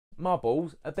my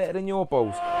balls are better than your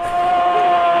balls.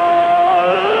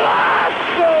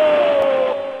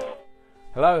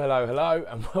 Hello, hello, hello,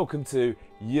 and welcome to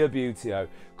Subbuteo.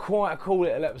 Quite a cool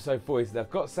little episode for you today.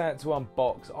 I've got something to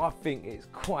unbox. I think it's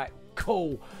quite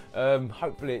cool.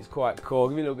 Hopefully it's quite cool. I'll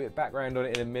give you a little bit of background on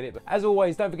it in a minute. But as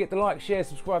always, don't forget to like, share,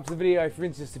 subscribe to the video if you're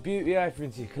into Subbuteo, if you're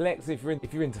into your collecting, if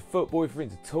you're into football, if you're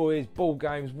into toys, ball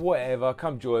games, whatever.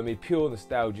 Come join me. Pure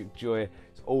nostalgic joy.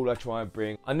 It's all I try and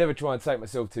bring. I never try and take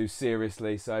myself too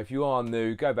seriously. So if you are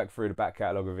new, go back through the back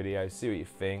catalogue of videos, see what you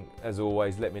think. As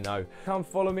always, let me know. Come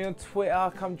follow me on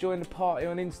Twitter. Come join the party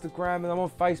on Instagram. And I'm on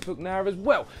Facebook now as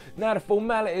well. Now the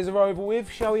formalities are over with.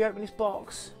 Shall we open this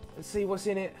box and see what's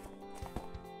in it?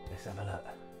 Let's have a look.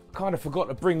 I kind of forgot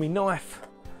to bring me knife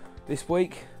this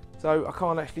week, so I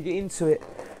can't actually get into it.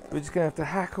 We're just going to have to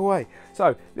hack away. So,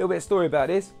 a little bit of story about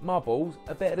this. My balls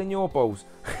are better than your balls.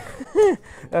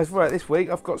 That's right, this week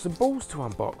I've got some balls to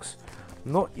unbox.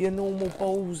 Not your normal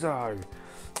balls though.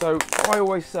 So, I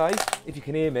always say, if you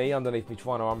can hear me underneath me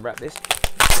trying to unwrap this,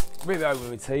 rip it open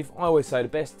with my teeth, I always say the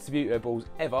best Subbuteo balls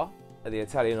ever are the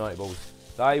Italian United balls.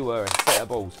 They were a set of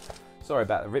balls. Sorry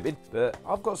about the ripping, but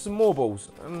I've got some more balls,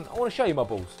 and I want to show you my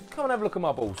balls. Come and have a look at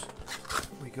my balls.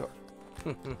 We got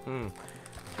a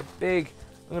big,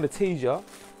 I'm going to tease you,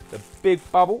 the big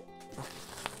bubble,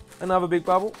 another big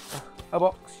bubble, a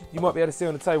box. You might be able to see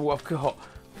on the table what I've got.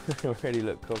 Really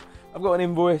look cool. I've got an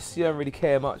invoice. You don't really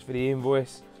care much for the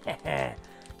invoice.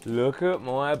 Look at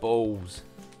my balls.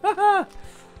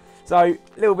 So, a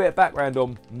little bit of background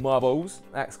on my balls.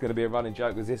 That's going to be a running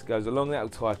joke as this goes along. That'll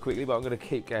tie quickly, but I'm going to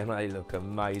keep going. They look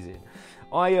amazing.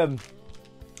 I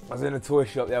was in a toy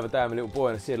shop the other day with a little boy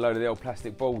and I see a load of the old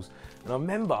plastic balls. And I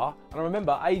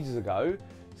remember ages ago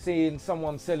seeing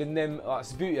someone selling them like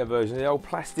Subbuteo version of the old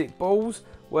plastic balls.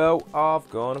 Well, I've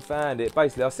gone and found it.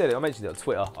 Basically, I mentioned it on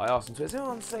Twitter. I asked him to, has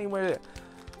anyone seen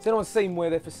where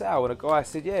they're for sale? And a guy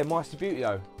said, yeah, My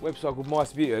Subbuteo. Website called My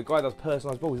Subbuteo. A guy does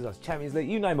personalised balls. He does Champions League.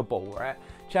 You name a ball, right?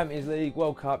 Champions League,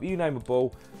 World Cup, you name a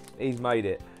ball, he's made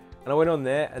it. And I went on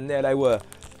there, and there they were.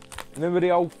 Remember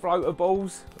the old floater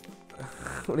balls?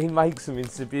 Well, he makes them in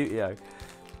Subbuteo.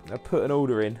 I put an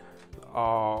order in.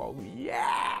 Oh,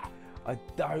 yeah! I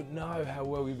don't know how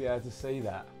well you'll be able to see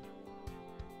that.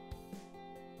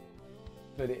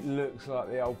 But it looks like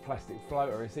the old plastic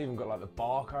floater. It's even got like the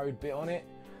barcode bit on it.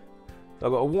 So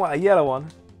I've got a yellow one.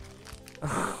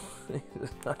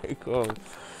 It's so cool.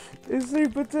 It's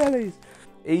super tellies.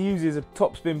 He uses a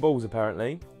top spin balls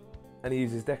apparently. And he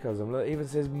uses decals. Look, it even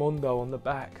says Mondo on the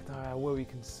back. I don't know how well you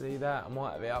can see that. I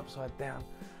might have it upside down.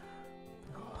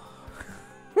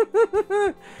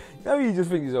 No, you just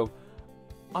think to yourself,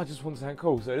 I just want something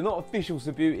cool. So they're not official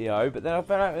Subbuteo, but then I've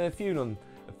been out with a few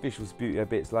non-official Subbuteo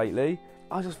bits lately.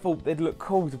 I just thought they'd look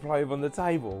cool to play with on the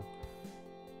table.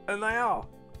 And they are.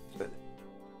 But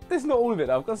that's not all of it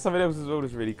though. I've got something else as well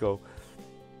that's really cool.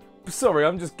 Sorry,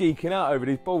 I'm just geeking out over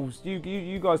these balls.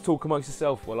 You guys talk amongst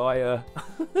yourself while I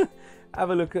have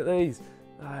a look at these.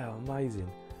 They are amazing.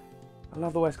 I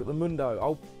love the way it's got the Mundo.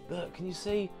 Oh, look, can you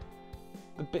see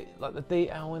the bit, like the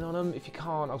detailing on them? If you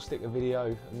can't, I'll stick a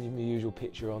video and the usual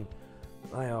picture on.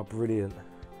 They are brilliant.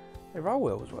 They roll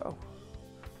well as well.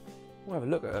 We'll have a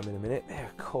look at them in a minute.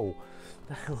 They're cool.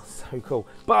 They're so cool.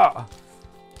 But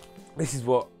this is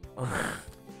what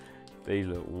these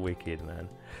look wicked, man.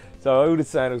 So I ordered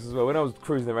sandals as well. When I was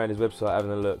cruising around his website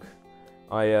having a look,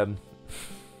 I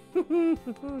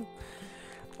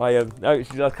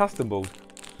noticed he does custom balls.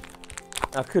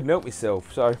 I couldn't help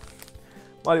myself. So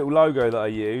my little logo that I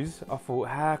use, I thought,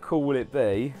 how cool will it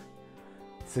be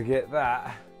to get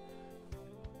that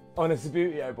on a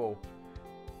Subbuteo ball?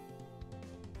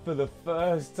 For the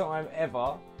first time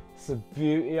ever,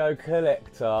 Subbuteo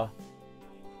collector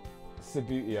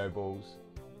Subbuteo balls.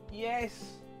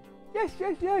 Yes! Yes,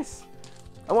 yes, yes!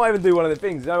 I might even do one of the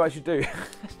things, you know what I should do?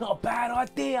 It's not a bad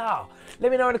idea!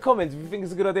 Let me know in the comments if you think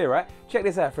it's a good idea, right? Check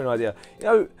this out for an idea. You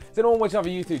know, there's all much other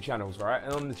YouTube channels, right?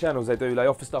 And on the channels they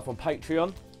offer stuff on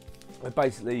Patreon. They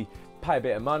basically pay a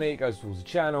bit of money, it goes towards the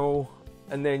channel,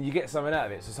 and then you get something out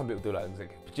of it. So some people do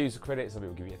like producer credit, some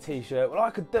people give you a t-shirt. Well, I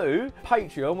could do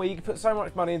Patreon where you could put so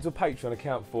much money into a Patreon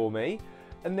account for me,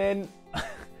 and then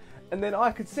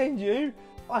I could send you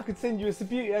a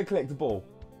Subbuteo collector ball.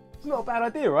 It's not a bad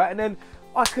idea, right? And then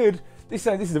I could, this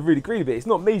is a really greedy bit, it's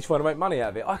not me trying to make money out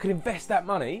of it. I could invest that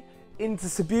money into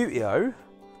Subbuteo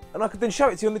and I could then show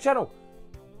it to you on the channel.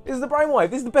 This is the brainwave,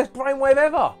 this is the best brainwave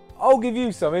ever. I'll give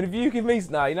you some, and if you give me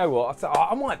some, no, you know what,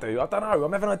 I might do, I don't know,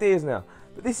 I'm having ideas now.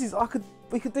 But this is,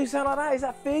 we could do something like that. Is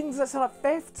that thing? Does that sound like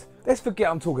theft? Let's forget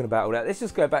I'm talking about all that. Let's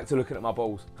just go back to looking at my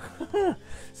balls.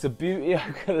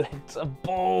 Subbuteo collector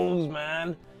balls,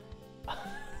 man.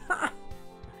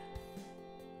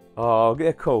 Oh,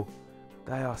 they're cool.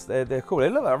 They're cool. They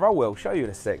look like a roll well. I'll show you in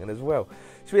a second as well.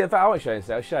 Should we, in fact, I won't show you in a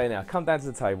second. I'll show you now. Come down to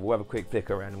the table. We'll have a quick flick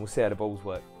around and we'll see how the balls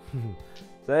work. So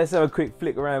let's have a quick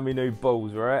flick around with new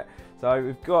balls, right? So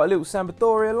we've got a little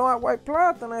Subbuteo lightweight player.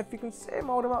 I don't know if you can see him,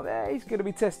 hold him up there. He's going to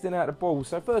be testing out the balls.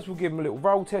 So first we'll give him a little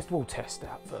roll test. We'll test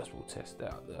out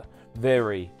the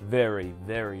very, very,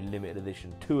 very limited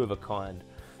edition, 2 of a kind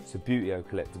Subbuteo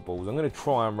collector balls. I'm going to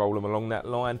try and roll them along that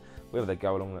line. Whether they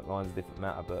go along that line is a different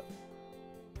matter, but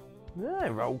they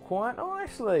roll quite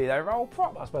nicely. They roll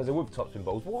proper. I suppose they're with topspin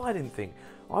balls. What I didn't think,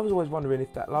 I was always wondering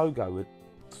if that logo would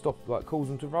stop, like, cause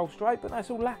them to roll straight, but no, it's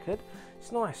all lacquered.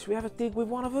 It's nice. Should we have a dig with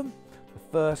one of them? The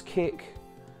first kick.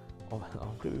 Oh,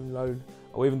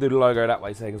 I'll even do the logo that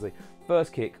way so you can see.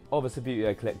 First kick of a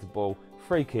Subbuteo collector ball.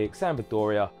 Free kick,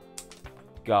 Subbuteo,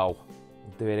 goal.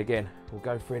 We'll do it again. We'll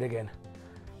go for it again.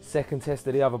 Second test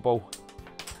of the other ball.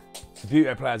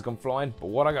 Subbuteo player's gone flying, but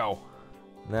what a goal.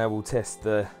 Now we'll test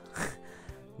the...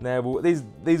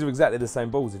 these are exactly the same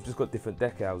balls. They've just got different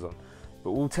decals on.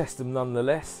 But we'll test them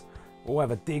nonetheless. We'll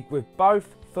have a dig with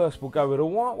both. First we'll go with a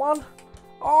white one.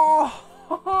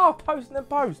 Oh, post and then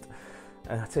post.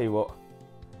 And I'll tell you what,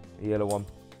 the yellow one,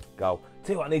 goal.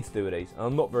 Tell you what I need to do with these.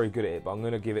 I'm not very good at it, but I'm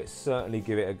going to certainly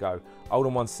give it a go. Hold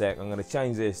on one sec. I'm going to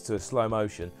change this to a slow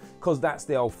motion because that's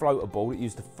the old floater ball that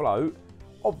used to float.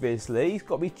 Obviously, it's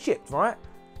got to be chipped, right?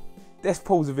 Let's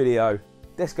pause the video.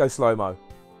 Let's go slow-mo.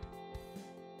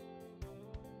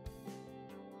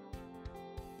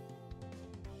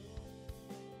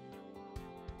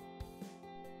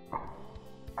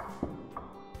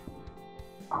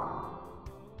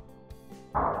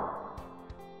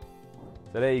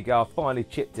 So there you go, I finally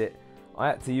chipped it. I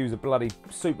had to use a bloody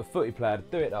super footy player to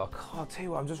do it though. I'll tell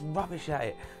you what, I'm just rubbish at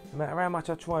it. No matter how much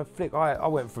I try and flick, I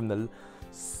went from the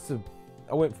Subbuteo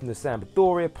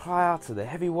player to the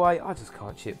heavyweight. I just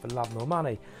can't chip for love nor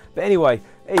money. But anyway,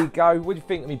 there you go. What do you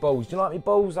think of me balls? Do you like me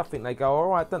balls? I think they go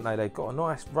alright, don't they? They've got a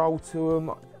nice roll to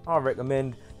them. I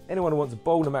recommend anyone who wants a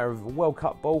ball, no matter if it's a World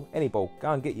Cup ball, any ball,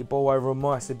 go and get your ball over on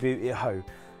my Subbuteo.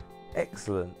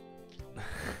 Excellent.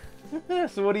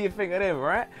 So what do you think of them,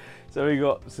 right? So we've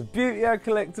got Subbuteo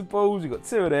collector balls, we've got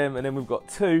 2 of them, and then we've got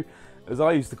 2, as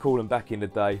I used to call them back in the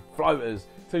day, floaters.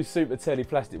 2 super telly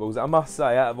plastic balls. I must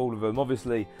say, out of all of them,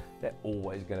 obviously, they're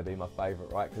always going to be my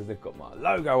favourite, right? Because they've got my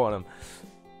logo on them.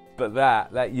 But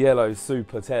that yellow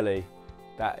super telly,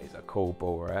 that is a cool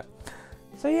ball, right?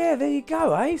 So yeah, there you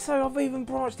go, eh? So I've even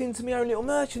branched into my own little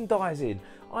merchandising.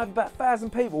 I have about 1,000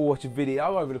 people watch a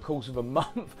video over the course of a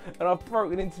month, and I've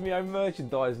broken into my own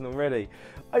merchandising already.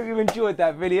 Hope you enjoyed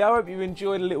that video. Hope you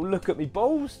enjoyed a little look at me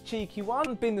balls. Cheeky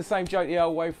one. Been the same joke the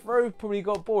whole way through. Probably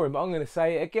got boring, but I'm going to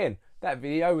say it again. That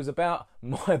video was about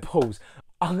my balls.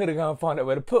 I'm going to go and find out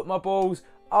where to put my balls.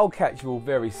 I'll catch you all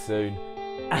very soon.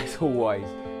 As always,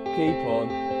 keep on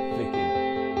flicking.